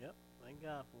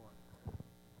God for it.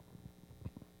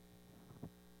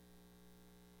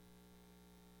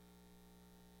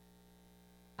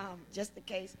 Just the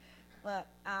case. But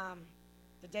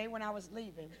the day when I was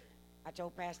leaving, I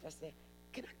told Pastor, I said,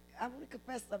 I want to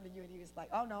confess something to you. And he was like,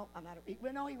 oh, no, I'm not a,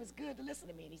 well, no, he was good to listen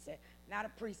to me. And he said, not a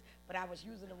priest, but I was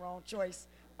using the wrong choice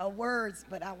of words.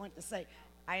 But I want to say,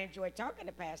 I enjoyed talking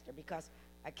to Pastor because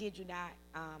I kid you not,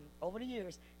 over the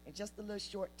years, in just a little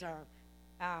short term,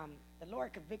 the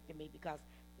Lord convicted me because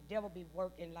the devil be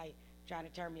working like trying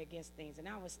to turn me against things. And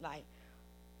I was like,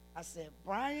 I said,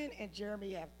 Brian and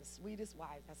Jeremy have the sweetest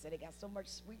wives. I said, they got so much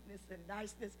sweetness and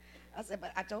niceness. I said,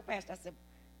 but I told Pastor, I said,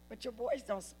 but your boys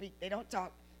don't speak. They don't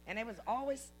talk. And they was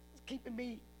always keeping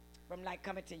me from like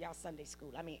coming to y'all Sunday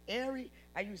school. I mean,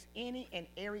 I use any and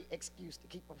every excuse to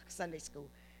keep a Sunday school.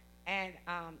 And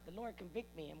the Lord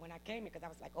convicted me. And when I came in, because I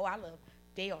was like, oh, I love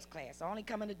Dale's class. I only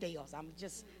come into Dale's.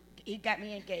 He got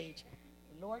me engaged.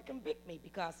 The Lord convicted me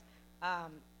because I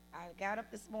got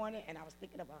up this morning and I was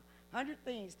thinking about 100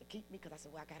 things to keep me, because I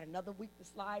said, well, I got another week to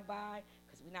slide by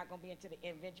because we're not going to be into the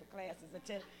individual classes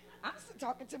until I'm still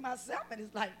talking to myself, and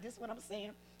it's like, this is what I'm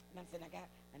saying. And I'm saying, I got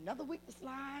another week to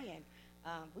slide, and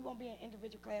we won't be in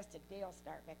individual class till they'll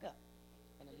start back up.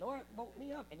 And the Lord woke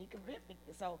me up, and he convinced me.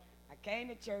 So I came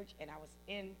to church, and I was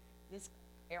in this,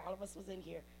 all of us was in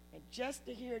here, and just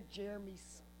to hear Jeremy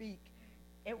speak,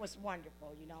 it was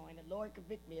wonderful, you know, and the Lord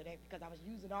convicted me of that because I was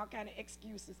using all kind of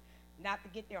excuses not to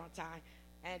get there on time.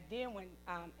 And then when,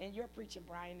 in your preaching,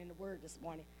 Brian, in the Word this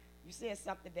morning, you said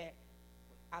something that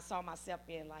I saw myself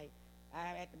being like, I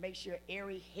had to make sure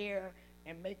airy hair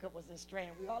and makeup was in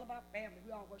strand. We all about family.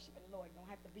 We all worshiping the Lord. You don't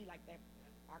have to be like that.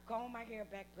 I combed my hair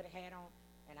back, put a hat on,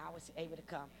 and I was able to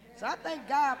come. So I thank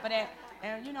God for that.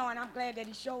 And, you know, and I'm glad that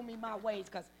he showed me my ways,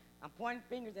 because I'm pointing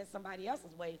fingers at somebody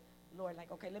else's ways. The Lord,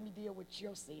 like, okay, let me deal with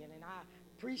your sin. And I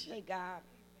appreciate God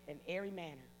in every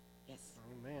manner. Yes.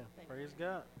 Amen. Praise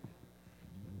God.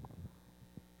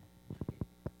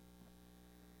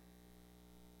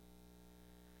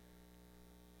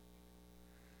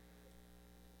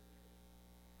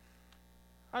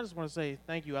 I just want to say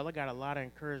thank you. I got a lot of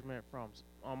encouragement from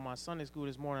on my Sunday school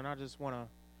this morning. I just want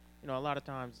to, a lot of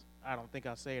times I don't think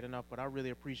I say it enough, but I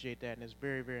really appreciate that, and it's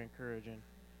very, very encouraging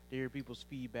to hear people's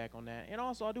feedback on that. And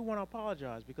also, I do want to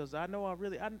apologize because I know I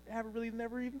haven't really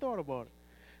never even thought about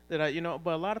it.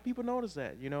 But a lot of people notice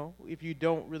that, if you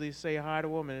don't really say hi to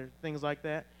them and things like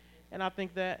that. And I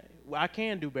think that I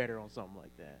can do better on something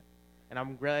like that. And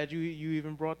I'm glad you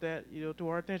even brought that, to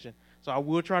our attention. So I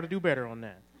will try to do better on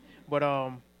that. But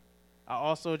I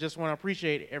also just want to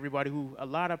appreciate everybody a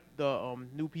lot of the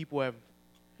new people have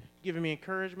given me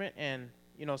encouragement. And,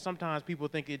 sometimes people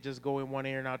think it just go in one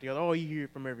ear and out the other. Oh, you hear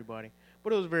it from everybody.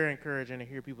 But it was very encouraging to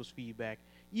hear people's feedback.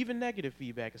 Even negative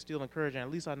feedback is still encouraging. At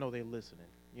least I know they're listening,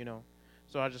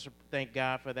 So I just thank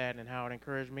God for that and how it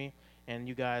encouraged me. And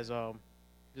you guys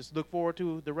just look forward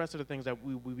to the rest of the things that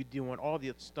we will be doing, all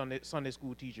the Sunday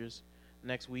school teachers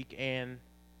next week. And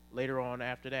later on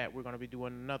after that, we're going to be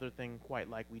doing another thing quite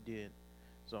like we did.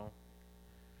 So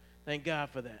thank God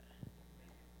for that.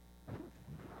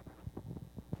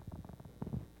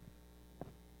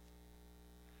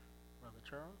 Brother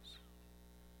Charles?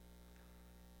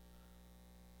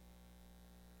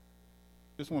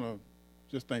 Just want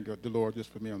to thank the Lord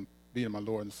just for me being my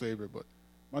Lord and Savior. But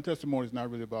my testimony is not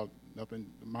really about nothing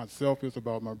myself. It's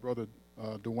about my brother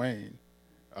Dwayne.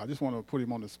 I just want to put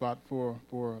him on the spot for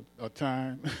a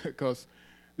time because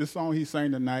this song he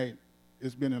sang tonight,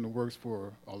 it's been in the works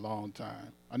for a long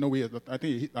time. I know I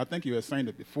think he had sang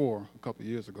it before a couple of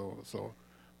years ago or so.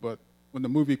 But when the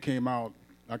movie came out,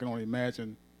 I can only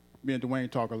imagine. Me and Dwayne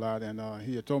talk a lot, and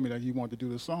he had told me that he wanted to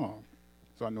do the song.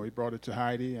 So I know he brought it to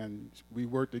Heidi, and we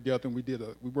worked together, and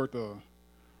we worked a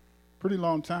pretty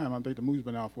long time. I think the movie's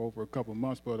been out for over a couple of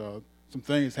months, but some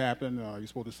things happened. You're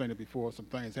supposed to sing it before. Some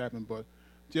things happened, but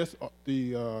just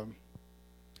the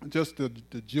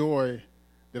joy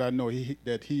that I know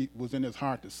that he was in his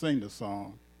heart to sing the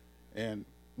song, and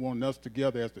wanting us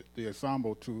together as the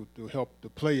ensemble to help to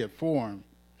play it for him.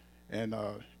 And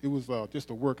it was just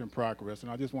a work in progress,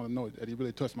 and I just want to know that he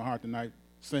really touched my heart tonight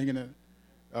singing it.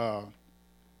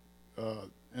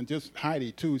 And just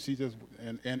Heidi too. She just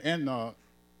and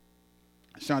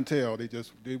Chantel.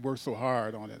 They worked so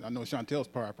hard on it. I know Chantel's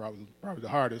part probably the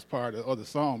hardest part of the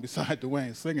song, besides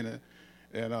Dwayne singing it,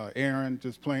 and Aaron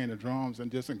just playing the drums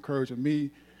and just encouraging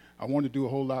me. I wanted to do a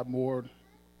whole lot more.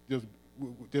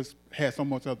 Just had some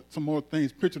more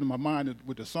things pictured in my mind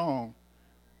with the song.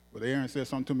 But Aaron said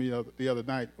something to me the other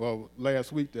night,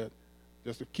 last week, that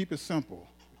just to keep it simple,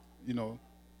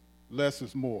 less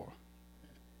is more.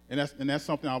 and that's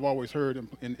something I've always heard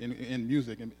in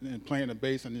music and playing the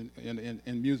bass and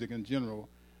in music in general.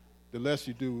 The less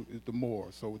you do, the more.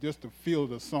 So just to feel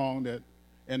the song that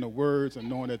and the words and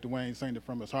knowing that Dwayne sang it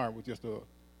from his heart was just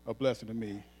a blessing to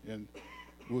me. And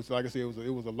it was, like I said,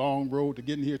 it was a long road to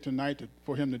getting here tonight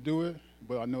for him to do it,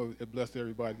 but I know it blessed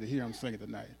everybody to hear him sing it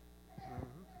tonight.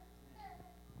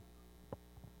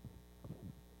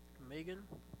 Megan?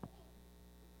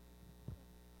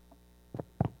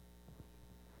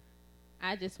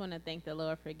 I just want to thank the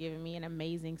Lord for giving me an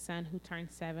amazing son who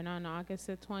turned 7 on August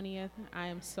the 20th. I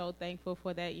am so thankful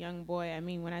for that young boy. I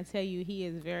mean, when I tell you he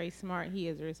is very smart, he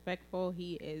is respectful,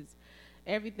 he is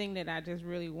everything that I just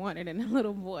really wanted in a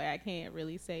little boy. I can't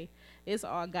really say it's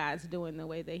all God's doing, the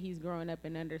way that he's growing up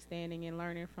and understanding and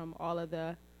learning from all of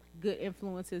the good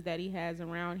influences that he has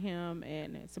around him.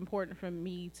 And it's important for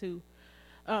me to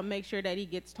make sure that he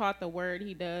gets taught the word.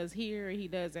 He does here, he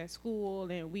does at school,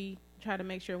 and we try to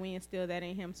make sure we instill that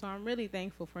in him. So I'm really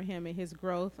thankful for him and his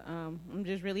growth. I'm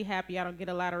just really happy I don't get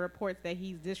a lot of reports that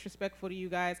he's disrespectful to you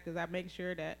guys, because I make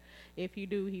sure that if you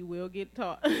do, he will get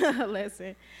taught a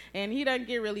lesson. And he doesn't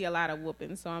get really a lot of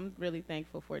whooping, so I'm really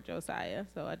thankful for Josiah.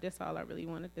 So that's all I really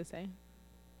wanted to say.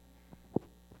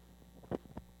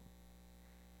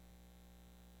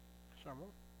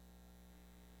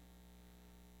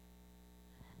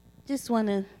 Just want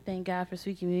to thank God for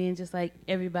Sweet Communion, just like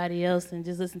everybody else, and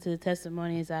just listen to the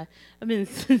testimonies. I've been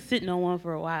sitting on one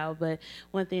for a while, but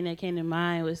one thing that came to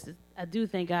mind was I do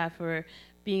thank God for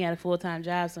being at a full-time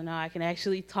job, so now I can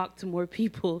actually talk to more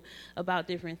people about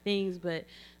different things. But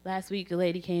last week a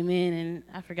lady came in, and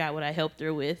I forgot what I helped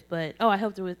her with, but I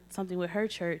helped her with something with her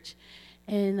church.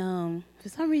 And for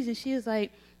some reason she was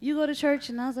like, "You go to church?"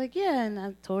 And I was like, "Yeah." And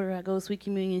I told her I go to Sweet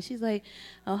Communion. She's like,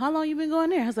 "Oh, how long you been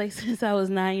going there?" I was like, "Since I was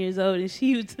 9 years old." And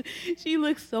she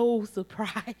looked so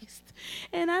surprised.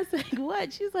 And I was like,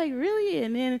 "What?" She's like, "Really?"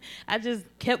 And then I just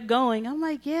kept going. I'm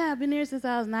like, "Yeah, I've been there since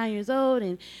I was 9 years old,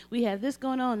 and we have this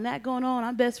going on and that going on.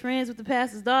 I'm best friends with the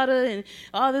pastor's daughter and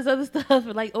all this other stuff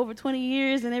for like over 20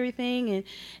 years and everything."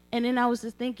 And then I was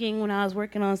just thinking, when I was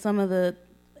working on some of the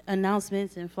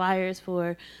announcements and flyers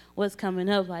for what's coming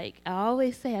up, like I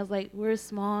always say, I was like, we're a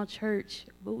small church,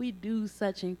 but we do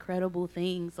such incredible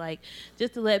things. Like,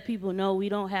 just to let people know, we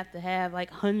don't have to have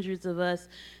like hundreds of us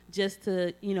just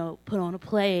to, put on a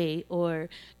play or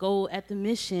go at the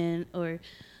mission or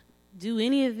do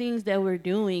any of the things that we're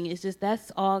doing. It's just,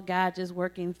 that's all God just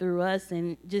working through us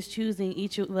and just choosing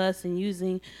each of us and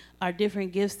using our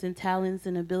different gifts and talents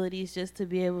and abilities just to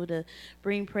be able to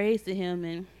bring praise to him.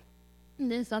 And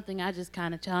then something I just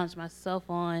kind of challenged myself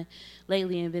on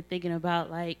lately and been thinking about,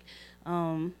 like,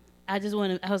 I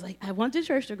was like, I want the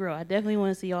church to grow. I definitely want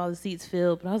to see all the seats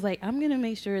filled. But I was like, I'm going to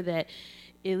make sure that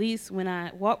at least when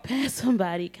I walk past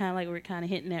somebody, kind of like we're kind of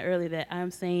hinting at earlier, that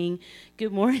I'm saying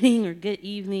good morning or good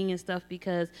evening and stuff,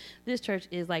 because this church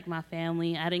is like my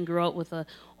family. I didn't grow up with a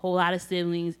whole lot of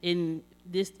siblings and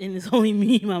it's only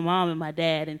me, my mom, and my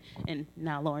dad, and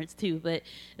now Lawrence too. But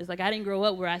it's like I didn't grow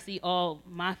up where I see all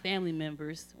my family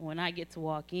members when I get to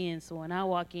walk in. So when I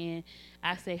walk in,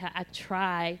 I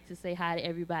try to say hi to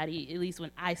everybody, at least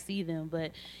when I see them.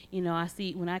 But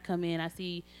when I come in, I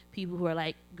see people who are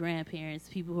like grandparents,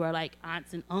 people who are like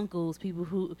aunts and uncles, people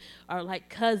who are like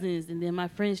cousins, and then my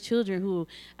friends' children, who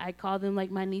I call them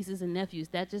like my nieces and nephews.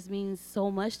 That just means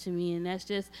so much to me, and that's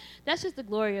just the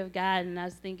glory of God. And I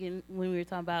was thinking, when we were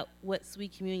talking about what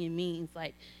Sweet Communion means,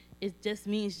 like, it just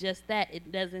means just that.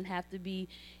 It doesn't have to be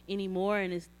any more,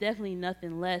 and it's definitely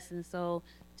nothing less. And so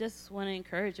just want to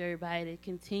encourage everybody to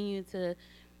continue to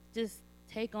just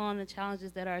take on the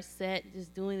challenges that are set,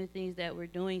 just doing the things that we're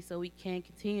doing so we can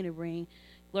continue to bring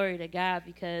glory to God.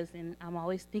 And I'm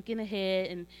always thinking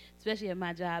ahead, and especially at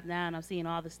my job now, and I'm seeing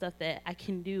all the stuff that I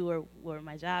can do or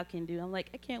my job can do. I'm like,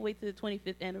 I can't wait to the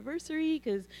 25th anniversary,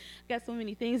 because I've got so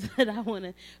many things that I want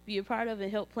to be a part of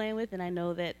and help plan with. And I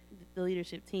know that the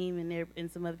leadership team and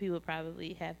some other people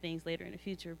probably have things later in the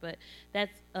future. But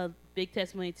that's a big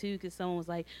testimony too, because someone was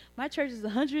like, my church is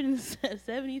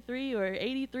 173 or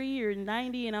 83 or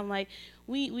 90, and I'm like,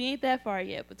 we ain't that far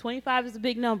yet, but 25 is a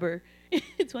big number.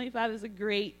 25 is a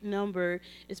great number,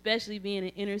 especially being an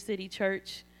inner city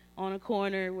church on a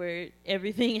corner where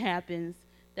everything happens.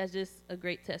 That's just a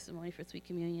great testimony for Sweet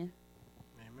Communion.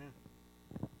 Amen.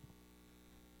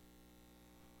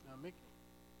 Mickey?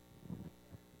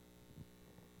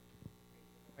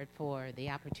 For the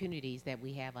opportunities that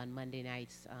we have on Monday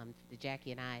nights,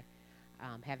 Jackie and I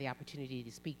have the opportunity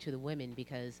to speak to the women,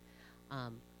 because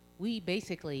we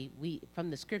from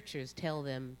the scriptures tell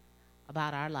them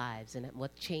about our lives and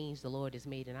what change the Lord has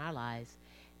made in our lives.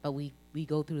 but we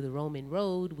go through the Roman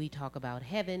road. We talk about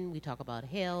heaven. We talk about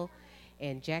hell.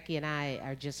 And Jackie and I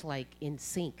are just like in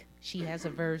sync. She has a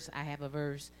verse. I have a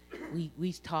verse.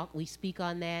 We talk. We speak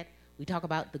on that. We talk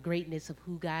about the greatness of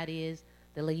who God is.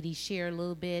 The ladies share a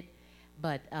little bit.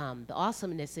 But the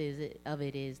awesomeness of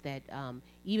it is that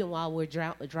even while we're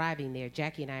driving there,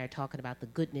 Jackie and I are talking about the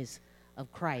goodness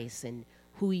of Christ and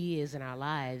who he is in our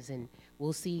lives. And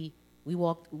we'll see,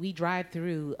 we drive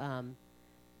through,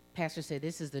 Pastor said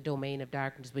this is the domain of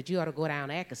darkness, but you ought to go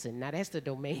down Atkinson. Now that's the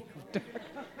domain of darkness.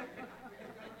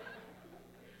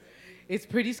 It's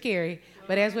pretty scary.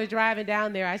 But as we're driving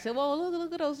down there, I said, well,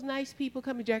 look at those nice people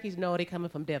coming. Jackie's, no, they coming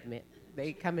from Devonment.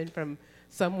 They coming from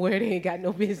somewhere they ain't got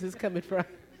no business coming from.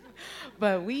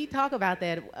 But we talk about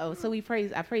that. So I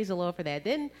praise the Lord for that.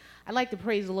 Then I like to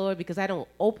praise the Lord because I don't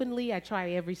openly. I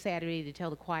try every Saturday to tell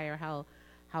the choir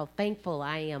how thankful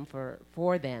I am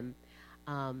for them.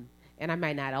 And I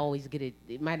might not always get it.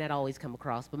 It might not always come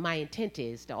across. But my intent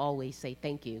is to always say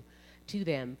thank you to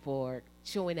them for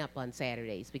showing up on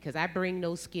Saturdays, because I bring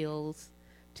no skills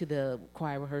to the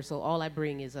choir rehearsal. All I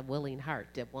bring is a willing heart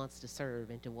that wants to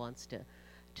serve and wants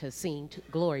to sing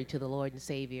glory to the Lord and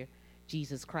Savior,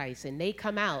 Jesus Christ. And they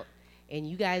come out, and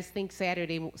you guys think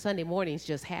Sunday mornings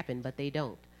just happen, but they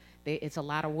don't. It's a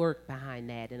lot of work behind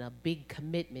that and a big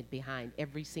commitment behind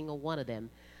every single one of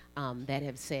them that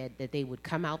have said that they would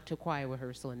come out to choir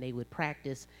rehearsal and they would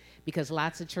practice, because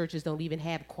lots of churches don't even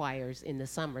have choirs in the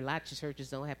summer. Lots of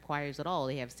churches don't have choirs at all.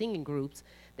 They have singing groups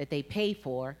that they pay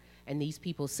for, and these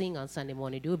people sing on Sunday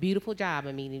morning, do a beautiful job.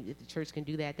 I mean, if the church can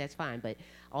do that, that's fine. But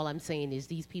all I'm saying is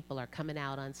these people are coming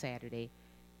out on Saturday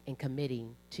and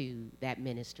committing to that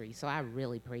ministry. So I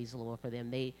really praise the Lord for them.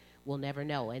 They will never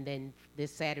know. And then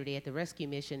this Saturday at the Rescue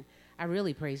Mission, I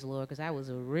really praise the Lord because I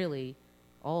was really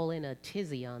all in a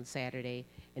tizzy on Saturday.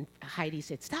 And Heidi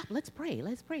said, stop, let's pray.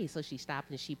 So she stopped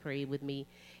and she prayed with me.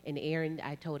 And Aaron,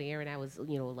 I told Aaron I was,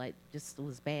 just it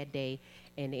was a bad day.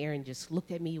 And Aaron just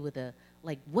looked at me with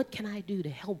what can I do to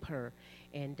help her?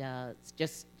 And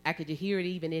I could hear it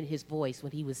even in his voice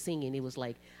when he was singing. It was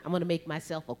like, I'm going to make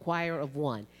myself a choir of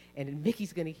one. And then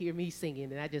Mickey's going to hear me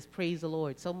singing. And I just praise the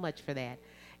Lord so much for that.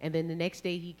 And then the next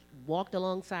day he walked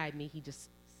alongside me. He just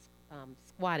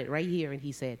squatted right here and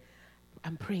he said,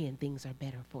 I'm praying things are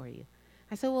better for you.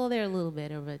 I said, well, they're a little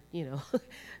better, but,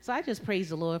 So I just praise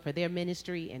the Lord for their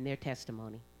ministry and their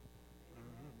testimony.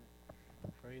 Mm-hmm.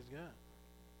 Praise God.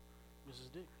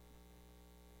 Mrs. Dick.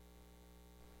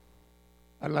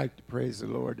 I'd like to praise the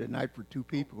Lord tonight for two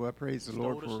people. I praise the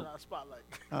Lord for... spotlight.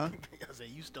 Huh? I said,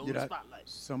 you stole the spotlight.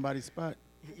 Somebody's spot?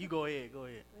 You go ahead.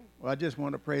 Well, I just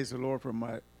want to praise the Lord for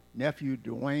my nephew,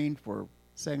 Dwayne, for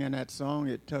singing that song.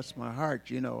 It touched my heart,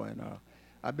 and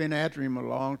I've been after him a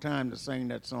long time to sing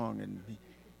that song, and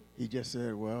he just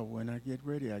said, well, when I get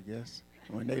ready, I guess,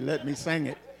 when they let me sing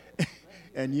it.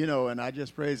 And I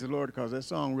just praise the Lord because that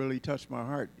song really touched my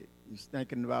heart. He's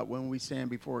thinking about when we stand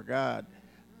before God,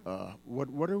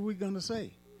 what are we going to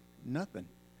say? Nothing,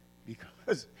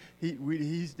 because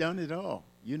he's done it all.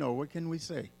 What can we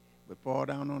say but fall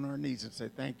down on our knees and say,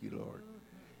 thank you, Lord.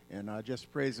 And I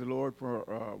just praise the Lord for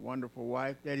a wonderful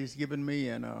wife that he's given me,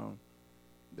 and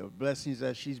the blessings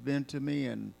that she's been to me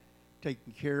and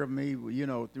taking care of me,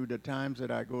 through the times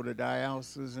that I go to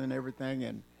dialysis and everything.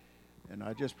 And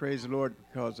I just praise the Lord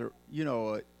because,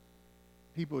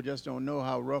 people just don't know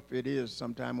how rough it is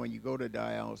sometimes when you go to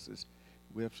dialysis.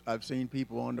 I've seen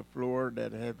people on the floor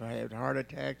that have had heart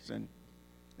attacks. And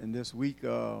this week,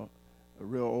 a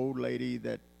real old lady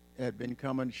that had been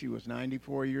coming, she was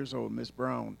 94 years old, Miss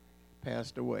Brown,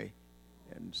 passed away.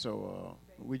 And so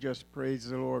we just praise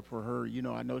the Lord for her.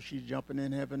 I know she's jumping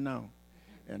in heaven now.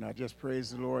 And I just praise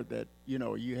the Lord that,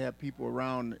 you have people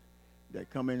around that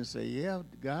come in and say, yeah,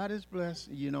 God is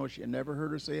blessed. She never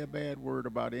heard her say a bad word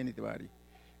about anybody.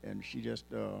 And she just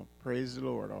praises the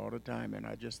Lord all the time. And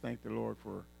I just thank the Lord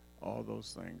for all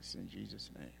those things in Jesus'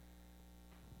 name.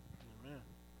 Amen.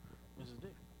 Mrs.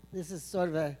 Dick. This is sort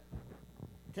of a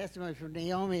testimony from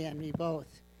Naomi and me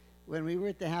both. When we were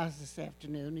at the house this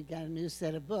afternoon, we got a new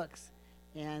set of books,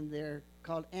 and they're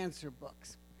called answer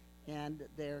books. And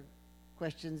they're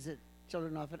questions that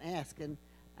children often ask. And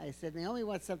I said, Naomi,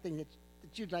 what's something that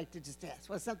you'd like to just ask?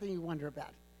 What's something you wonder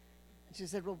about? And she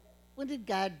said, well, when did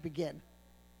God begin?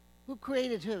 Who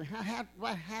created him?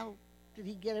 How did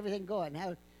he get everything going?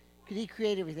 How could he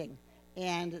create everything?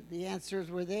 And the answers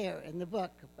were there in the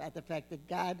book about the fact that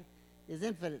God is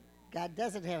infinite. God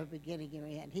doesn't have a beginning or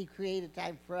an end. He created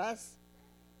time for us.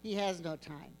 He has no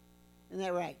time. Isn't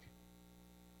that right?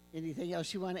 Anything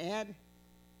else you want to add?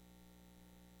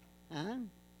 Huh?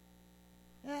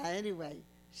 Anyway,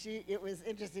 it was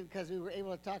interesting because we were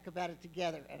able to talk about it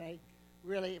together, and I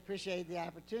really appreciated the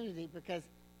opportunity because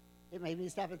it made me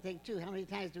stop and think too. How many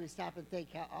times do we stop and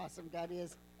think how awesome God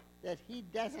is, that He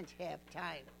doesn't have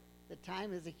time? That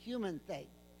time is a human thing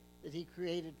that He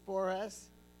created for us.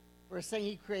 First thing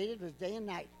He created was day and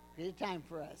night, created time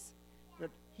for us, but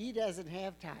He doesn't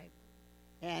have time,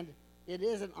 and it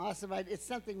is an awesome idea. It's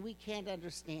something we can't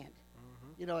understand.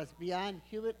 You know, it's beyond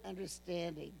human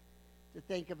understanding to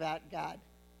think about God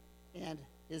and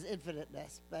His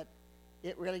infiniteness. But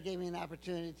it really gave me an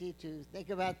opportunity to think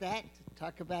about that, to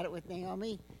talk about it with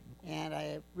Naomi, and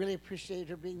I really appreciate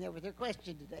her being there with her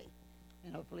question today.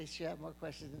 And hopefully she'll have more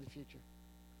questions in the future.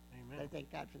 Amen. I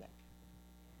thank God for that.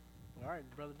 All right,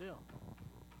 Brother Dale.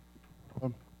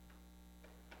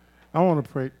 I want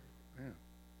to pray.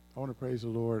 I want to praise the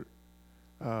Lord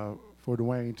for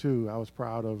Dwayne too. I was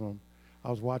proud of him. I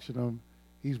was watching him.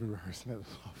 He's been rehearsing that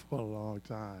song for a long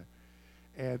time.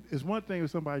 And it's one thing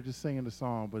with somebody just singing the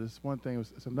song, but it's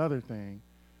another thing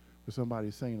with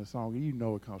somebody singing a song, and you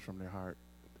know it comes from their heart.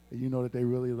 And you know that they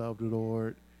really love the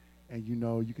Lord, and you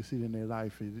know you can see it in their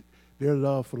life. Their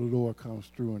love for the Lord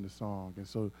comes through in the song. And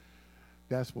so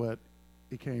that's what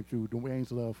it came through.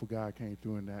 Dwayne's love for God came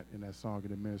through in that song,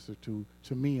 and it ministered to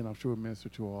me, and I'm sure it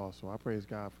ministered to all. So I praise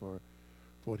God for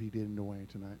what He did in Dwayne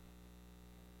tonight.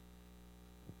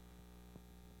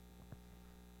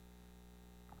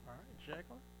 All right,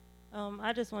 Jacqueline.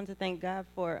 I just want to thank God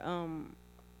for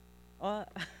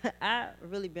I've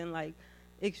really been like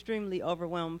extremely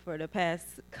overwhelmed for the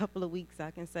past couple of weeks,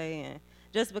 I can say, and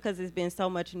just because there's been so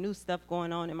much new stuff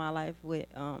going on in my life with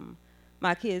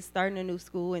my kids starting a new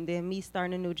school and then me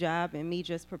starting a new job and me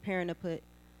just preparing to put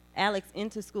Alex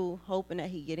into school, hoping that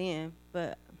he get in.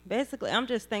 But basically, I'm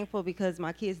just thankful because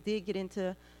my kids did get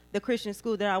into the Christian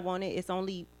school that I wanted. It's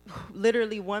only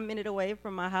literally 1 minute away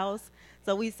from my house,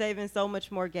 so we saving so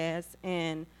much more gas.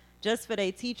 And just for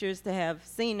their teachers to have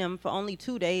seen them for only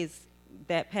 2 days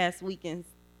that past weekend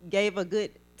gave a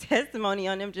good testimony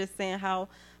on them, just saying how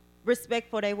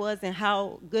respectful they was and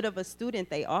how good of a student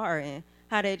they are and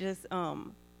how they just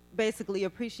basically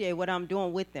appreciate what I'm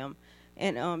doing with them,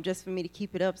 and just for me to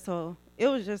keep it up. So it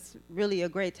was just really a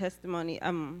great testimony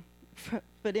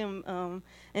for them,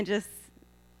 and just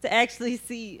to actually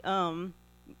see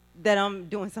that I'm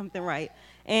doing something right.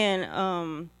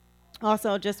 And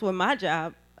also just with my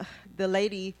job, the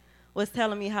lady was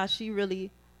telling me how she really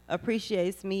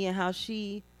appreciates me and how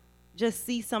she just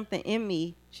sees something in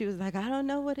me. She was like, I don't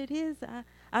know what it is.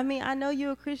 I mean, I know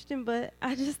you're a Christian, but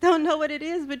I just don't know what it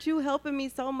is. But you helping me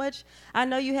so much. I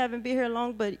know you haven't been here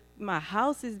long, but my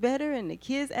house is better and the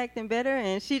kids acting better.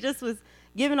 And she just was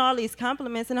giving all these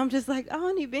compliments. And I'm just like, I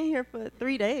only been here for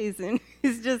 3 days. And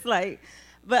it's just like,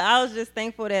 but I was just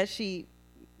thankful that she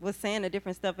was saying the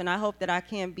different stuff. And I hope that I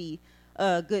can be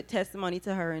a good testimony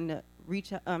to her and to reach,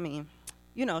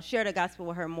 share the gospel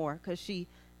with her more. Because she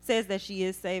says that she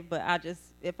is saved. But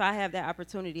if I have that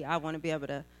opportunity, I want to be able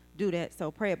to do that.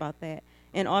 So pray about that.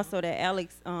 And also that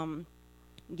Alex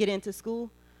get into school.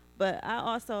 But I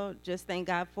also just thank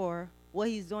God for what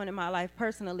He's doing in my life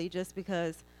personally, just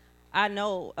because I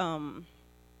know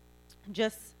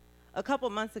just a couple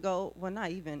months ago, well,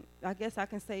 not even, I guess I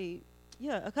can say,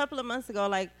 a couple of months ago,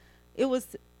 like, it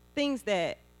was things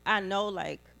that I know,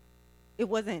 like, it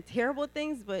wasn't terrible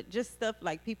things, but just stuff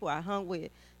like people I hung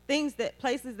with,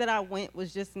 places that I went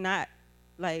was just not,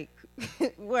 like,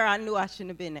 where I knew I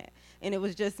shouldn't have been at. And it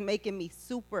was just making me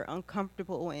super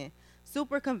uncomfortable and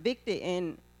super convicted.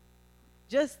 And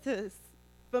just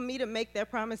for me to make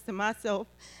that promise to myself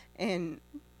and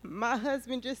my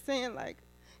husband just saying, like,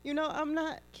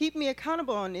 keep me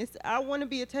accountable on this. I want to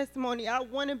be a testimony. I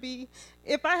want to be,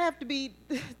 if I have to be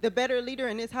the better leader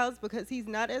in this house because he's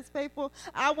not as faithful,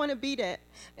 I want to be that.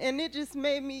 And it just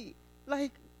made me,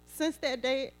 like, since that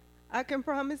day, I can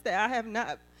promise that I have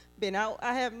not been out.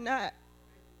 I have not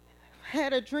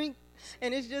had a drink.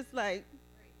 And it's just like,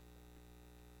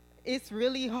 it's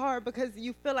really hard because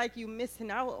you feel like you're missing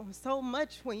out on so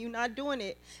much when you're not doing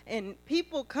it. And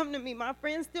people come to me, my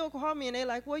friends still call me and they're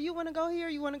like, well, you want to go here?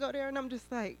 You want to go there? And I'm just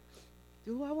like,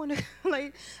 do I want to,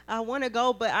 like, I want to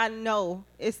go, but I know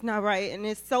it's not right. And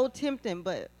it's so tempting,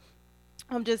 but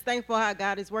I'm just thankful how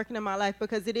God is working in my life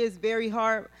because it is very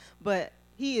hard, but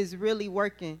He is really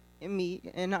working in me.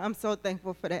 And I'm so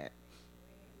thankful for that.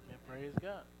 Yeah, praise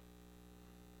God.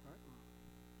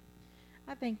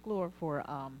 I thank Lord for,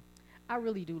 I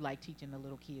really do like teaching the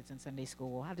little kids in Sunday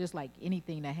school. I just like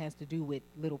anything that has to do with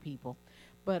little people.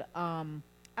 But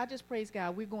I just praise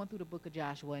God. We're going through the book of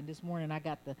Joshua, and this morning I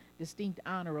got the distinct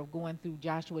honor of going through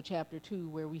Joshua chapter 2,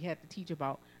 where we had to teach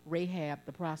about Rahab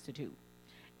the prostitute.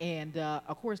 And,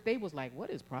 of course, they was like, what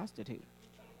is prostitute?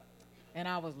 And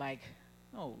I was like,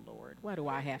 oh, Lord, why do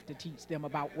I have to teach them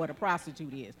about what a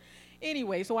prostitute is?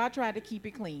 Anyway, so I tried to keep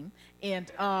it clean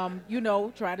and,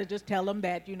 try to just tell them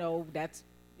that, that's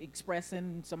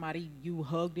expressing somebody, you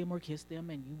hugged them or kissed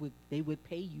them and they would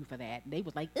pay you for that. And they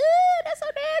was like, ooh, that's so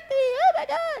nasty, oh my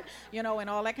God, and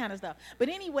all that kind of stuff. But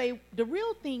anyway, the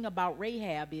real thing about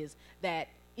Rahab is that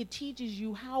it teaches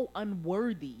you how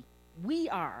unworthy we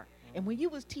are. And when you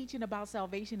was teaching about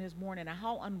salvation this morning and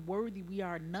how unworthy we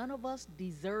are, none of us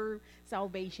deserve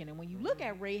salvation. And when you look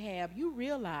at Rahab, you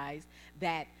realize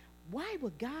that why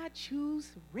would God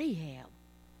choose Rahab?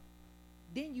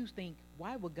 Then you think,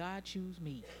 why would God choose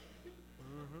me?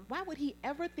 Why would he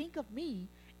ever think of me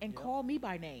and call me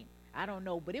by name? I don't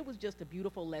know, but it was just a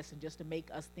beautiful lesson just to make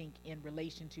us think in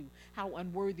relation to how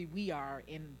unworthy we are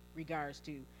in regards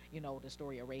to, the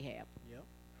story of Rahab. Yep.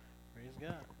 Praise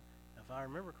God. If I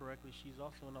remember correctly, she's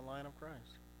also in the line of Christ.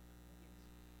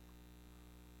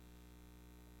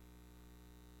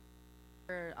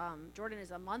 Jordan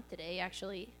is a month today,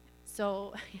 actually.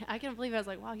 So I can't believe I was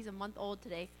like, wow, he's a month old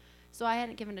today. So I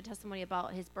hadn't given a testimony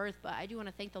about his birth, but I do want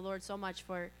to thank the Lord so much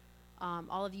for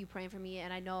all of you praying for me.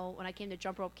 And I know when I came to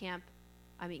jump rope camp,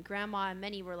 Grandma and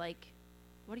Minnie were like,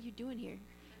 what are you doing here?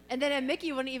 And then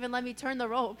Mickey wouldn't even let me turn the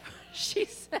rope. She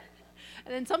said,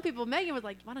 and then some people, Megan was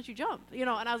like, why don't you jump? And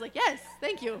I was like, yes,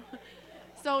 thank you.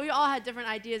 So we all had different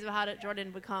ideas of how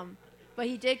Jordan would come. But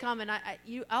he did come, and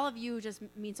all of you just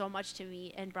mean so much to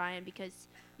me and Brian because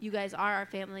you guys are our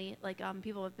family. Like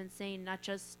people have been saying, not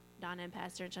just Donna and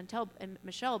Pastor and Chantel and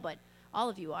Michelle, but all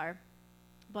of you are.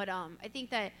 But I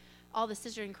think that all the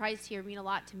sisters in Christ here mean a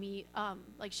lot to me.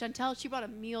 Like Chantel, she brought a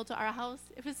meal to our house.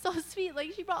 It was so sweet.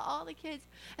 Like she brought all the kids.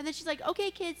 And then she's like,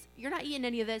 okay, kids, you're not eating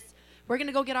any of this. We're going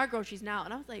to go get our groceries now.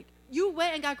 And I was like, you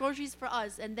went and got groceries for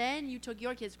us, and then you took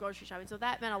your kids grocery shopping. So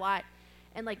that meant a lot.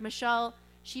 And like Michelle,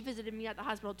 she visited me at the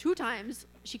hospital 2 times.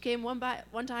 She came one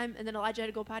time, and then Elijah had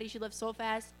to go potty. She left so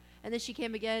fast. And then she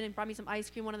came again and brought me some ice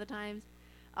cream one of the times.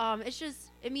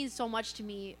 It means so much to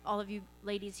me, all of you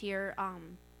ladies here.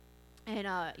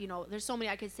 There's so many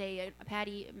I could say.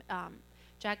 Patty,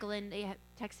 Jacqueline, they have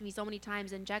texted me so many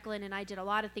times, and Jacqueline and I did a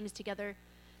lot of things together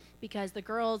because the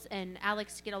girls and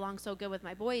Alex get along so good with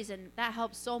my boys, and that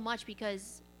helps so much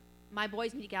because my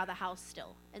boys need to get out of the house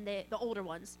still, and the older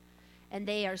ones, and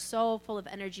they are so full of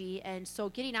energy, and so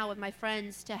getting out with my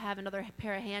friends to have another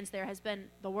pair of hands there has been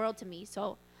the world to me.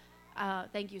 So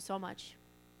thank you so much.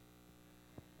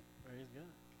 Praise God.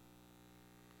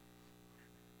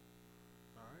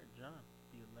 All right, John,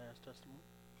 your last testimony.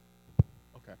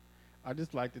 Okay. I'd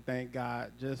just like to thank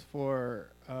God just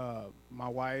for my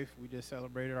wife. We just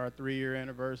celebrated our 3-year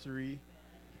anniversary.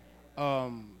 I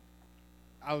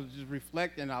was just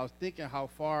reflecting. I was thinking how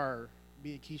far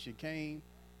me and Keisha came.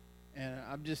 And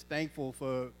I'm just thankful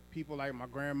for people like my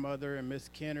grandmother and Miss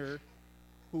Kenner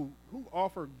who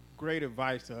offer great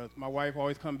advice to us. My wife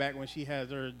always come back when she has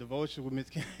her devotion with Miss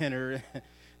Kenner and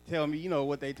tell me,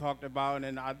 what they talked about.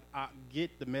 And I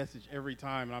get the message every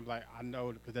time. And I'm like, I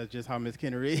know, because that's just how Miss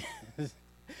Kenner is.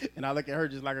 And I look at her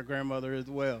just like a grandmother as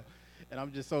well. And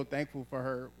I'm just so thankful for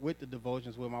her with the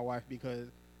devotions with my wife because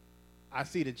I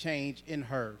see the change in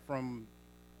her from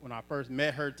when I first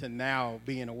met her to now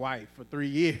being a wife for 3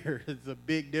 years. It's a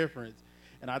big difference.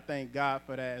 And I thank God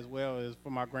for that as well as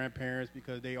for my grandparents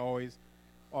because they always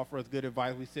offer us good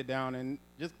advice. We sit down and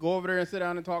just go over there and sit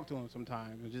down and talk to them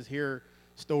sometimes and just hear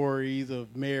stories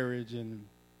of marriage. And,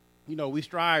 we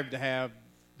strive to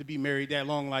be married that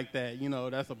long like that.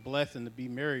 That's a blessing to be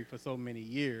married for so many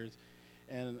years.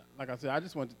 And like I said, I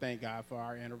just want to thank God for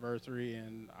our anniversary,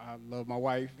 and I love my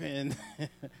wife, and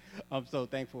I'm so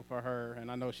thankful for her, and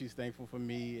I know she's thankful for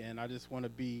me, and I just want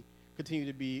to continue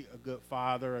to be a good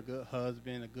father, a good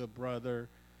husband, a good brother,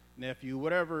 nephew,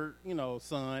 whatever,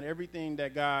 son, everything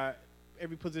that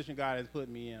every position God has put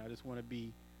me in. I just want to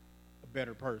be a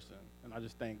better person, and I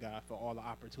just thank God for all the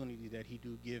opportunities that he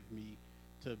do give me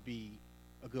to be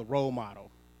a good role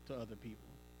model to other people.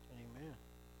 Amen.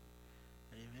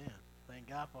 Amen. Thank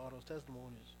God for all those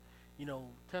testimonies.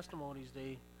 Testimonies,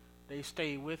 they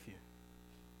stay with you.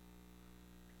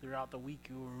 Throughout the week,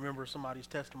 you will remember somebody's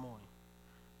testimony.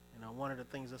 One of the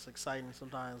things that's exciting,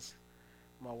 sometimes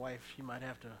my wife, she might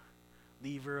have to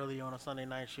leave early on a Sunday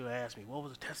night. She'll ask me, what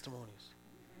was the testimonies?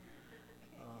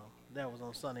 That was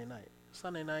on Sunday night.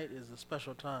 Sunday night is a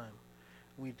special time.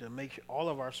 We need to make sure all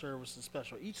of our services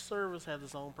special. Each service has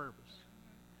its own purpose.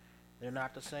 They're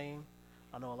not the same.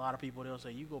 I know a lot of people, they'll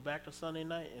say, you go back to Sunday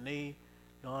night, and they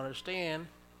don't understand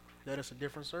that it's a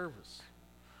different service.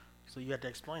 So you have to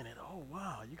explain it. Oh,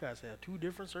 wow, you guys have 2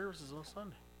 different services on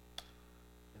Sunday.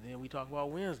 And then we talk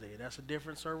about Wednesday. That's a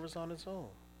different service on its own.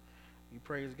 You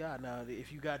praise God. Now,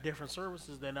 if you got different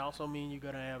services, then also mean you're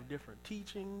going to have different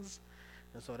teachings.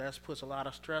 And so that puts a lot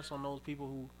of stress on those people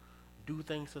who do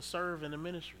things to serve in the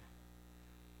ministry.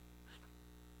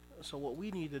 So what we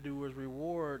need to do is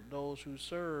reward those who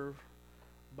serve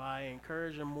by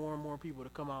encouraging more and more people to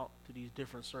come out to these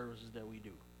different services that we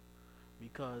do.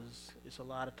 Because it's a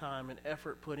lot of time and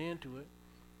effort put into it.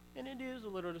 And it is a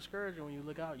little discouraging when you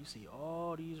look out, you see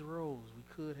all these rows we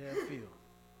could have filled.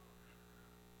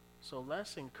 So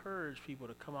let's encourage people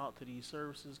to come out to these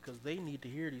services because they need to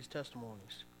hear these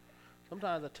testimonies.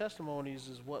 Sometimes the testimonies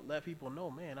is what let people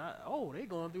know, man, they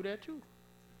going through that too.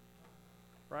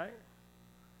 Right?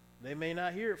 They may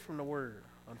not hear it from the word,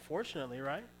 unfortunately,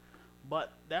 right?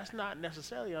 But that's not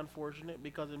necessarily unfortunate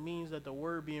because it means that the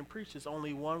word being preached is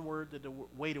only one word that the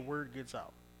way the word gets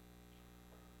out.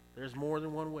 There's more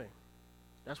than one way.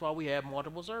 That's why we have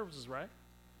multiple services, right?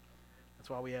 That's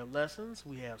why we have lessons,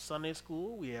 we have Sunday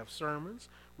school, we have sermons,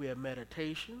 we have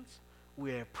meditations,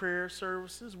 we have prayer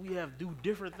services. We have do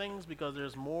different things because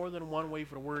there's more than one way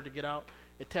for the word to get out.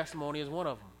 A testimony is one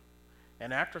of them.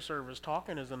 And after service,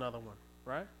 talking is another one,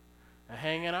 right? And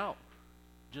hanging out,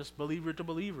 just believer to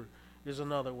believer, is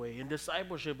another way. And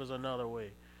discipleship is another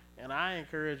way. And I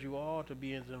encourage you all to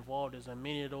be as involved as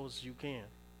many of those as you can.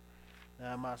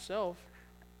 Now, myself,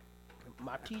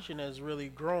 my teaching has really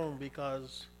grown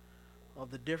because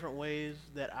of the different ways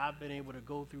that I've been able to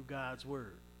go through God's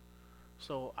Word.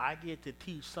 So I get to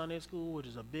teach Sunday school, which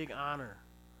is a big honor.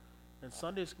 In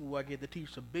Sunday school, I get to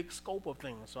teach a big scope of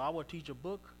things. So I will teach a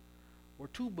book or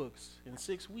 2 books in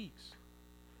 6 weeks.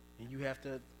 And you have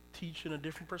to teach in a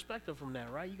different perspective from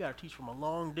that, right? You got to teach from a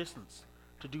long distance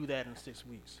to do that in 6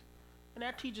 weeks. And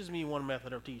that teaches me one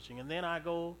method of teaching. And then I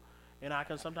go and I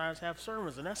can sometimes have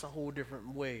sermons, and that's a whole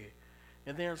different way.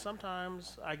 And then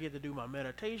sometimes I get to do my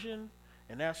meditation,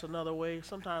 and that's another way.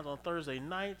 Sometimes on Thursday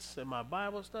nights in my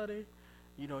Bible study,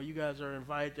 you guys are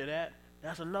invited to that.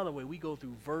 That's another way. We go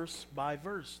through verse by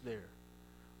verse there.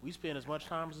 We spend as much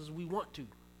time as we want to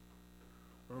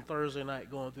on Thursday night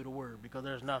going through the Word because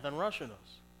there's nothing rushing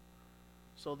us.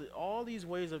 So all these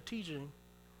ways of teaching,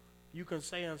 you can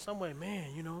say in some way, man,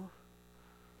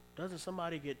 doesn't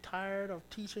somebody get tired of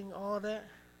teaching all that?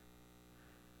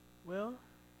 Well,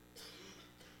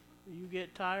 you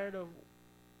get tired of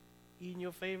eating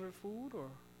your favorite food or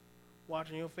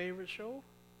watching your favorite show?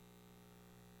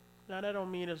 Now, that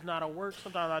don't mean it's not a work.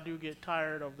 Sometimes I do get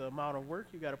tired of the amount of work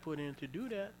you got to put in to do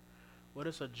that, but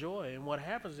it's a joy. And what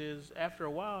happens is, after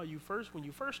a while, when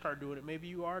you first start doing it, maybe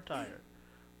you are tired.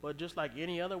 But just like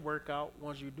any other workout,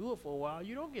 once you do it for a while,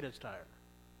 you don't get as tired.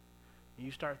 And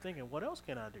you start thinking, what else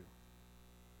can I do?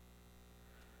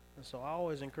 And so I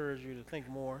always encourage you to think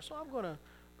more. So I'm going to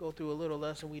go through a little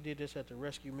lesson. We did this at the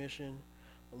rescue mission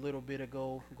a little bit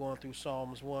ago, going through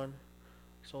Psalms 1.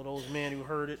 So those men who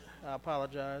heard it, I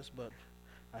apologize, but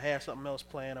I had something else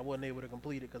planned. I wasn't able to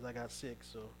complete it because I got sick,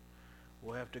 so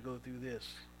we'll have to go through this.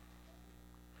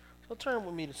 So turn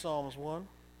with me to Psalms 1.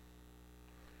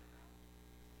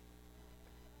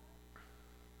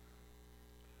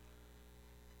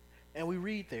 And we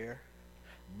read there,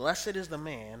 "Blessed is the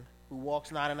man who walks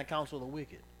not in the counsel of the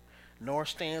wicked, nor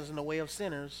stands in the way of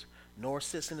sinners, nor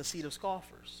sits in the seat of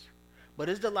scoffers. But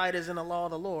his delight is in the law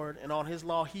of the Lord, and on his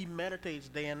law he meditates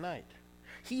day and night.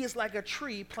 He is like a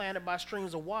tree planted by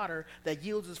streams of water that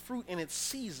yields its fruit in its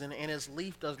season, and its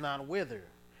leaf does not wither.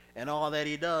 And all that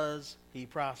he does, he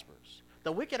prospers.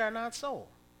 The wicked are not so,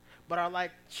 but are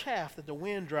like chaff that the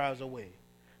wind drives away.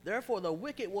 Therefore the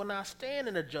wicked will not stand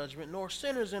in the judgment, nor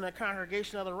sinners in the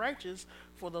congregation of the righteous.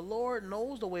 For the Lord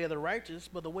knows the way of the righteous,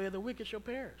 but the way of the wicked shall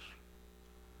perish."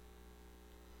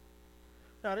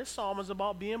 Now, this psalm is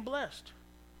about being blessed.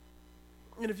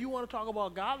 And if you want to talk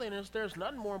about godliness, there's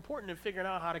nothing more important than figuring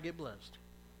out how to get blessed.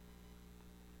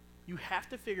 You have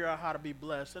to figure out how to be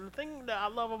blessed. And the thing that I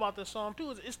love about this psalm,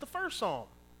 too, is it's the first psalm.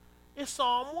 It's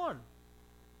Psalm 1.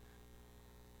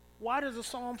 Why does the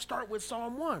psalm start with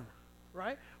Psalm 1,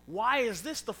 right? Why is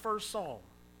this the first psalm?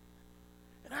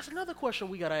 And that's another question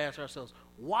we got to ask ourselves.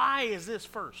 Why is this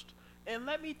first? And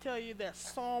let me tell you that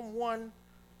Psalm 1,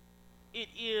 it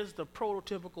is the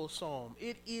prototypical psalm.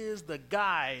 It is the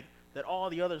guide that all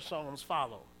the other psalms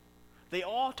follow. They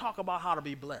all talk about how to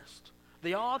be blessed.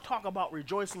 They all talk about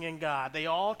rejoicing in God. They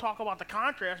all talk about the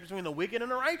contrast between the wicked and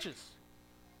the righteous.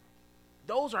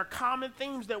 Those are common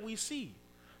themes that we see.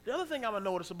 The other thing I'm going to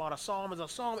notice about a psalm is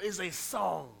a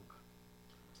song,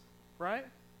 right?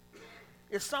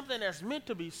 It's something that's meant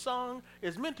to be sung.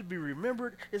 It's meant to be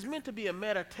remembered. It's meant to be a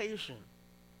meditation.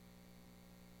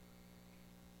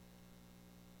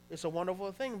 It's a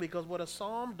wonderful thing because what a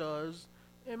psalm does,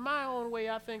 In my own way,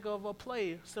 I think of a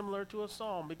play similar to a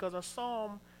psalm, because a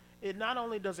psalm, it not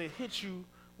only does it hit you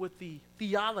with the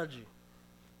theology,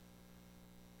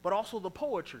 but also the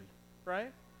poetry,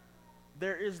 right?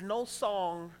 There is no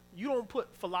song, you don't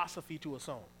put philosophy to a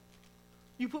song.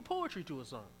 You put poetry to a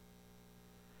song.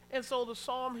 And so the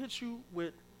psalm hits you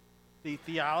with the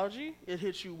theology, it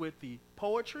hits you with the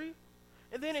poetry,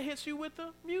 and then it hits you with the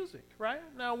music, right?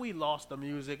 Now we lost the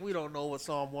music. We don't know what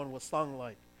Psalm 1 was sung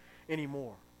like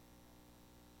anymore.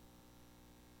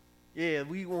 Yeah,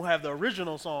 we won't have the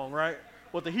original song, right?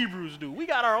 What the Hebrews do. We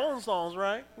got our own songs,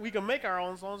 right? We can make our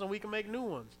own songs and we can make new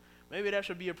ones. Maybe that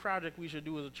should be a project we should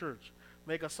do as a church.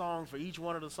 Make a song for each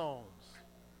one of the psalms.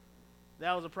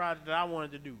 That was a project that I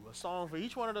wanted to do. A song for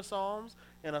each one of the psalms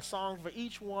and a song for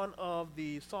each one of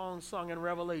the songs sung in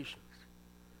Revelations.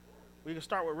 We can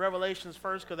start with Revelations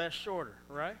first because that's shorter,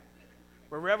 right?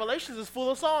 But Revelations is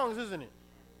full of songs, isn't it?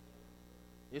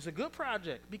 It's a good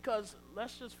project because,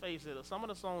 let's just face it, some of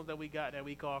the songs that we got that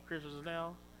we call Christians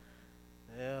now,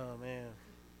 yeah, man.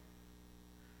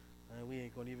 We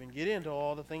ain't going to even get into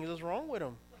all the things that's wrong with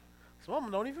them. Some of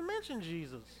them don't even mention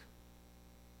Jesus.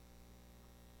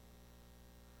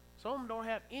 Some of them don't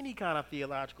have any kind of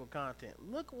theological content.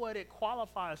 Look what it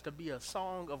qualifies to be a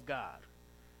song of God.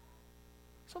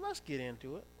 So let's get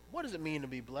into it. What does it mean to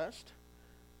be blessed?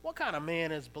 What kind of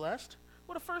man is blessed?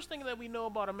 Well, the first thing that we know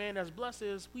about a man that's blessed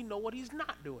is we know what he's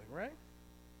not doing, right?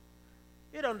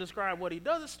 It doesn't describe what he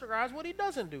does, it describes what he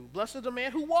doesn't do. Blessed is the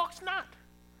man who walks not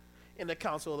in the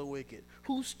counsel of the wicked,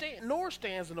 who nor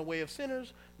stands in the way of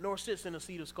sinners, nor sits in the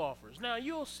seat of scoffers. Now,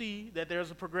 you'll see that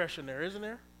there's a progression there, isn't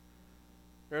there?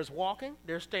 There's walking,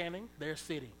 there's standing, there's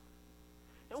sitting.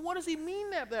 And what does he mean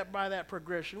by that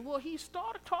progression? Well, he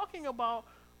started talking about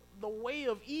the way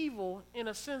of evil in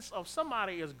a sense of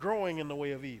somebody is growing in the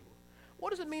way of evil.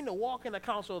 What does it mean to walk in the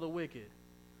counsel of the wicked?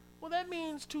 Well, that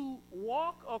means to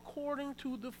walk according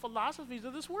to the philosophies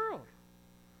of this world.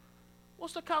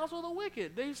 What's the counsel of the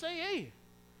wicked? They say, hey,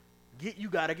 you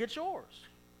got to get yours.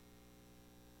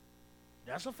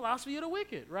 That's the philosophy of the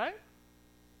wicked, right?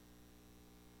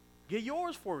 Get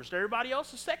yours first. Everybody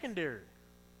else is secondary.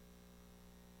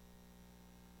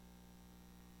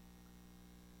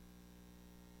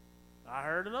 I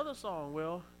heard another song,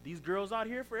 well, these girls out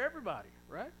here for everybody,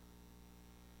 right?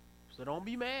 So don't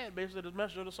be mad. Basically, the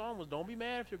message of the song was, don't be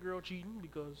mad if your girl cheating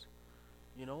because,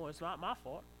 it's not my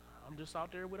fault. I'm just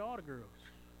out there with all the girls.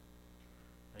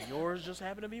 And yours just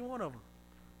happened to be one of them.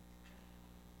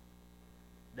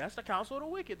 That's the counsel of the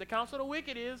wicked. The counsel of the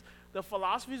wicked is the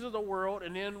philosophies of the world,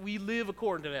 and then we live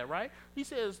according to that, right? He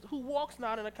says, who walks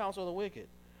not in the counsel of the wicked?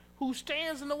 Who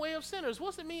stands in the way of sinners?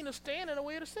 What's it mean to stand in the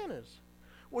way of the sinners?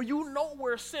 Well, you know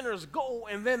where sinners go,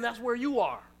 and then that's where you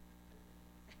are,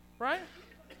 right?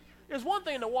 It's one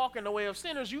thing to walk in the way of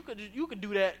sinners. You could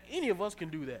do that. Any of us can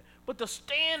do that. But to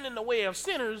stand in the way of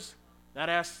sinners, now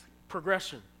that's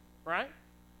progression, right?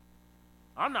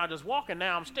 I'm not just walking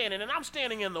now. I'm standing, and I'm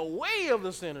standing in the way of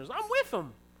the sinners. I'm with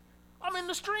them. I'm in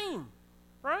the stream,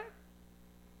 right?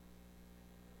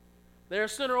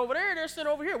 There's a sinner over there. There's a sinner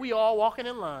over here. We all walking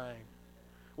in line.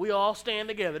 We all stand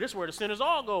together. This is where the sinners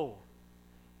all go.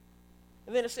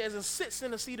 And then it says, and sits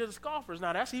in the seat of the scoffers.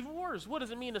 Now, that's even worse. What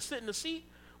does it mean to sit in the seat?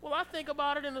 Well, I think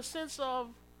about it in the sense of,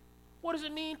 what does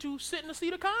it mean to sit in the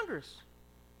seat of Congress,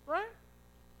 right?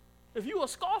 If you're a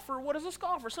scoffer, what is a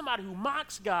scoffer? Somebody who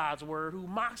mocks God's word, who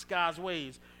mocks God's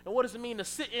ways. And what does it mean to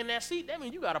sit in that seat? That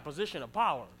means you got a position of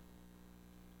power.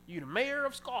 You're the mayor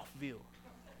of Scoffville.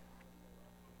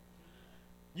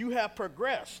 You have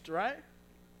progressed, right?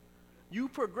 You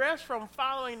progress from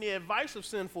following the advice of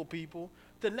sinful people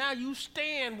to now you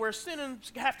stand where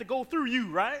sinners have to go through you,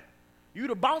 right? You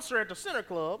the bouncer at the Center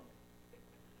Club,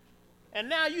 and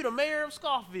now you the mayor of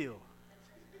Scoffville.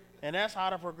 And that's how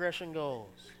the progression goes,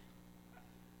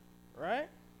 right?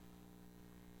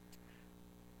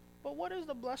 But what is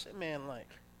the blessed man like?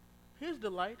 His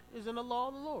delight is in the law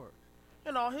of the Lord.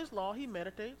 In all his law, he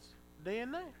meditates day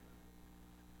and night.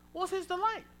 What's his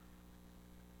delight?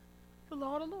 The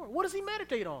law of the Lord. What does he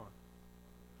meditate on?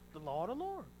 The law of the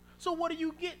Lord. So what do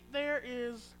you get there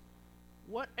is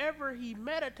whatever he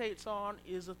meditates on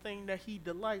is a thing that he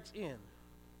delights in.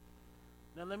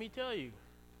 Now let me tell you,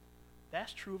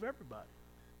 that's true of everybody.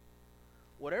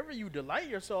 Whatever you delight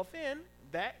yourself in,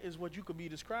 that is what you could be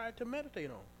described to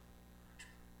meditate on.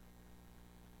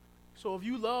 So if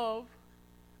you love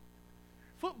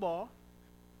football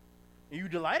and you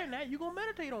delight in that, you're going to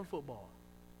meditate on football.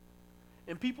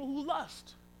 And people who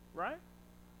lust, right?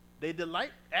 They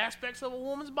delight aspects of a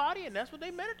woman's body, and that's what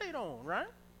they meditate on, right?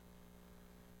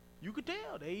 You could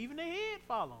tell. Even their head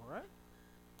follow, right?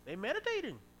 They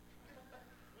meditating.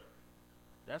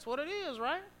 That's what it is,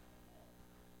 right?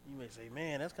 You may say,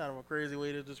 man, that's kind of a crazy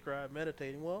way to describe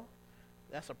meditating. Well,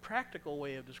 that's a practical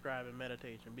way of describing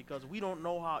meditation because we don't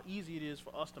know how easy it is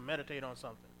for us to meditate on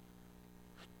something.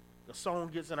 The song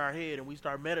gets in our head and we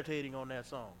start meditating on that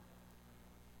song.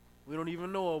 We don't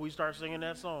even know it, we start singing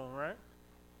that song, right?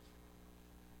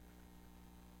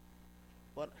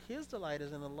 But his delight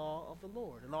is in the law of the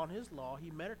Lord, and on his law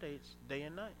he meditates day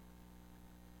and night.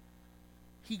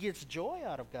 He gets joy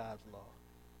out of God's law.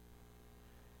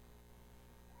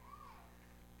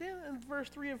 Then in verse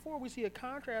 3 and 4, we see a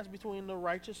contrast between the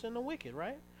righteous and the wicked,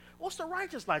 right? What's the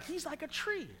righteous like? He's like a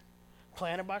tree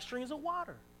planted by streams of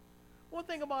water. One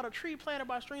thing about a tree planted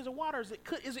by streams of water is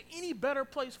is it any better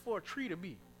place for a tree to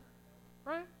be?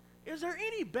 Right? Is there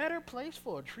any better place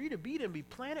for a tree to be than be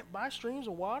planted by streams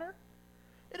of water?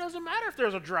 It doesn't matter if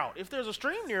there's a drought. If there's a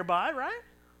stream nearby, right?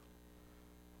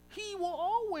 He will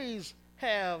always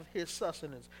have his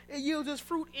sustenance. It yields its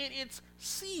fruit in its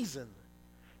season.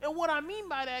 And what I mean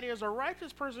by that is a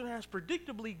righteous person has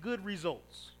predictably good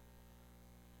results.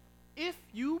 If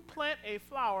you plant a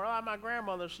flower, like my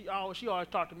grandmother, she always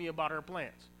talked to me about her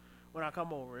plants when I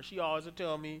come over. And she always would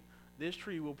tell me, this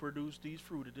tree will produce these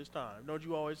fruit at this time. Don't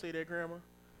you always say that, Grandma?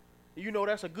 You know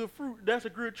that's a good fruit, that's a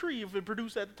good tree if it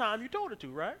produced at the time you told it to,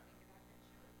 right?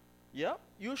 Yep,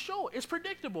 you'll show it. It's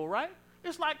predictable, right?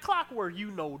 It's like clockwork.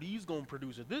 You know these going to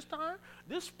produce at this time.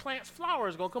 This plant's flower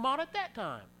is going to come out at that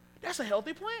time. That's a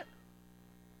healthy plant.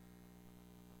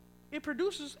 It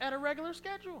produces at a regular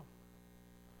schedule.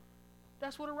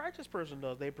 That's what a righteous person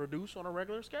does. They produce on a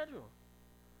regular schedule.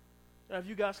 Now, if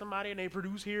you got somebody and they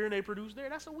produce here and they produce there,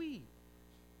 that's a weed.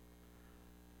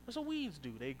 That's what weeds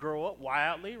do. They grow up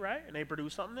wildly, right? And they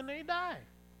produce something and they die.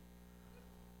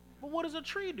 But what does a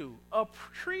tree do? A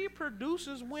tree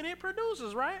produces when it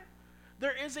produces, right?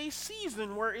 There is a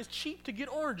season where it's cheap to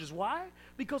get oranges. Why?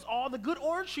 Because all the good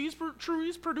orange trees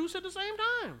produce at the same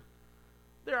time.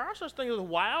 There are such things as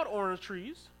wild orange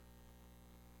trees.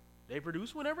 They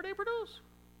produce whenever they produce.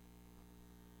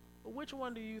 But which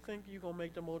one do you think you're going to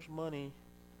make the most money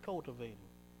cultivating?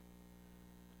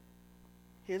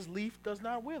 His leaf does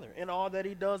not wither. In all that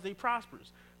he does, he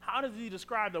prospers. How does he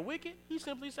describe the wicked? He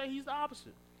simply says he's the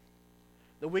opposite.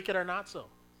 The wicked are not so.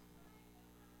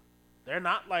 They're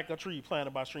not like a tree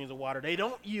planted by streams of water. They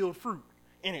don't yield fruit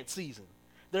in its season.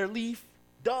 Their leaf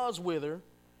does wither.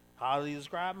 How does he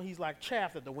describe him? He's like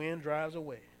chaff that the wind drives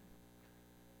away.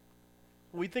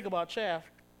 When we think about chaff,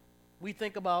 we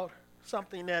think about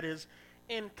something that is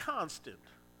inconstant.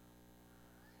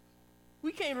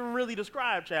 We can't even really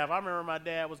describe chaff. I remember my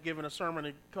dad was giving a sermon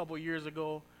a couple of years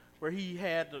ago where he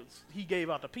gave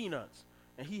out the peanuts,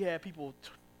 and he had people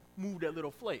move that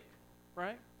little flake,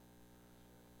 right?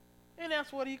 And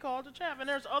that's what he called the chaff. And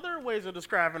there's other ways of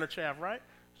describing a chaff, right?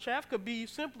 Chaff could be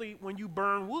simply when you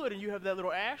burn wood and you have that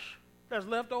little ash that's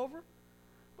left over.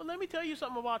 But let me tell you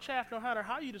something about chaff. No matter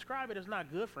how you describe it, it's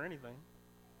not good for anything.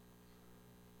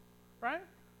 Right?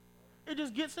 It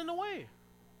just gets in the way.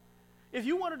 If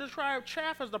you want to describe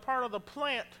chaff as the part of the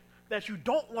plant that you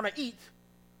don't want to eat,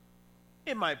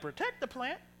 it might protect the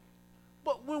plant.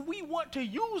 But when we want to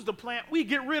use the plant, we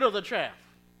get rid of the chaff.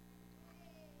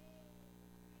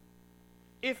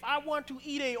 If I want to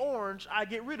eat an orange, I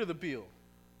get rid of the peel.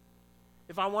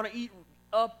 If I want to eat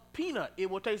a peanut, it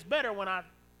will taste better when I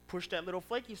push that little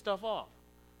flaky stuff off.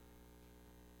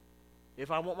 If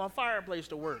I want my fireplace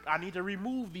to work, I need to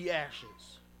remove the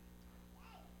ashes.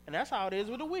 And that's how it is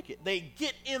with the wicked. They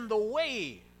get in the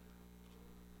way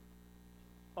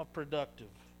of productive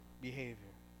behavior.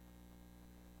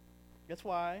 That's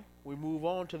why we move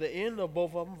on to the end of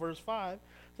both of them. Verse 5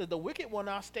 says, the wicked will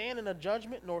not stand in the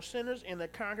judgment, nor sinners in the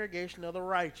congregation of the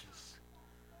righteous.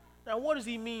 Now, what does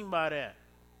he mean by that?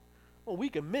 Well, we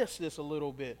can miss this a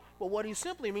little bit. But what he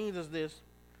simply means is this.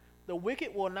 The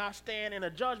wicked will not stand in a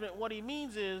judgment. What he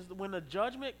means is when the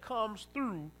judgment comes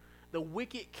through, the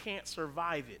wicked can't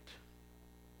survive it.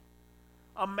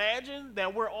 Imagine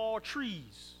that we're all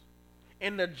trees,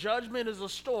 and the judgment is a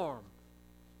storm.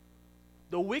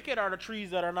 The wicked are the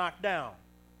trees that are knocked down,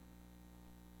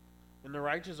 and the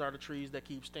righteous are the trees that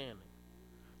keep standing.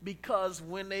 Because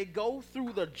when they go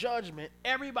through the judgment,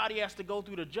 everybody has to go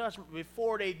through the judgment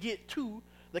before they get to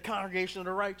the congregation of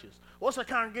the righteous. What's the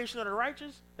congregation of the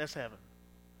righteous? That's heaven.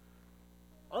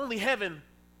 Only heaven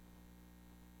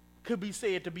could be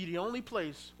said to be the only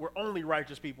place where only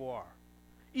righteous people are.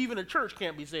 Even the church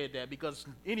can't be said that because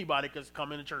anybody can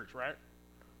come into church, right?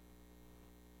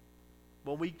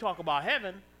 When we talk about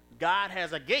heaven, God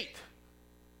has a gate,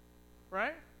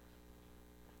 right?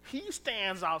 He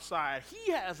stands outside.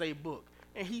 He has a book.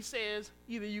 And he says,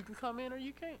 either you can come in or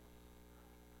you can't.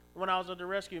 when I was at the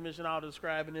rescue mission, I was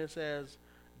describing this as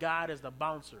God is the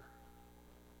bouncer.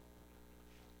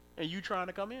 And you trying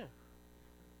to come in.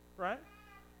 Right?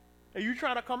 And you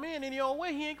trying to come in any old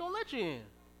way, he ain't going to let you in.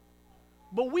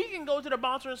 But we can go to the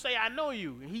bouncer and say, I know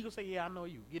you. And he can say, yeah, I know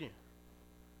you. Get in.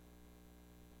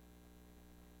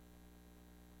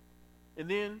 And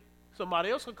then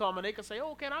somebody else can come and they can say,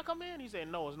 oh, can I come in? He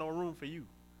said, no, there's no room for you.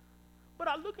 But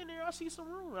I look in there, I see some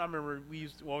room. I remember we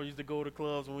used to go to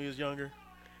clubs when we was younger.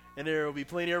 And there would be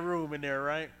plenty of room in there,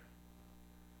 right?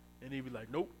 And he'd be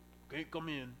like, nope, can't come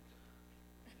in.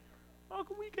 How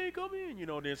come we can't come in? You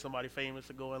know, then somebody famous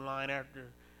to go in line after,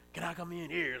 can I come in?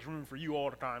 Here, there's room for you all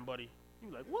the time, buddy.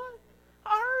 You're like, what?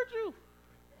 I heard you.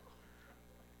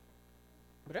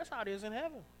 But that's how it is in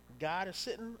heaven. God is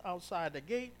sitting outside the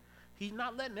gate. He's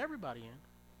not letting everybody in.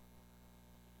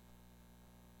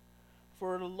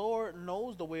 For the Lord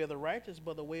knows the way of the righteous,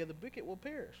 but the way of the wicked will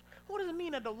perish. What does it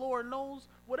mean that the Lord knows?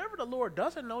 Whatever the Lord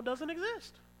doesn't know doesn't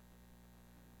exist.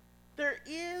 There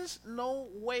is no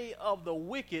way of the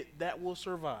wicked that will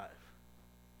survive.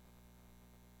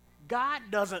 God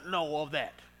doesn't know of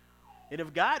that. And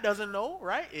if God doesn't know,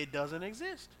 right, it doesn't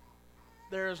exist.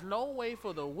 There is no way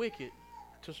for the wicked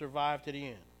to survive to the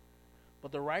end.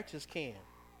 But the righteous can.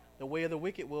 The way of the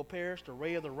wicked will perish. The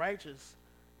way of the righteous,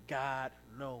 God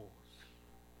knows.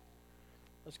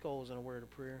 Let's close in a word of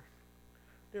prayer.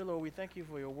 Dear Lord, we thank you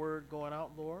for your word going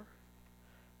out, Lord.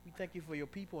 We thank you for your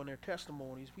people and their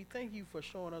testimonies. We thank you for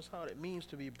showing us how it means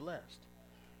to be blessed.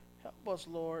 Help us,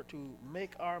 Lord, to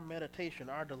make our meditation,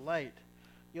 our delight,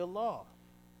 your law.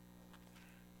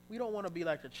 We don't want to be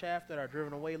like the chaff that are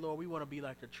driven away, Lord. We want to be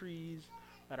like the trees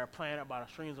that are planted by the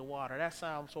streams of water. That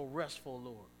sounds so restful,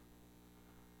 Lord.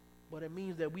 But it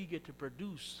means that we get to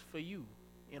produce for you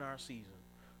in our season.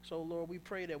 So, Lord, we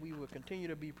pray that we will continue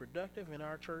to be productive in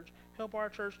our church. Help our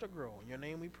church to grow. In your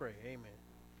name we pray. Amen.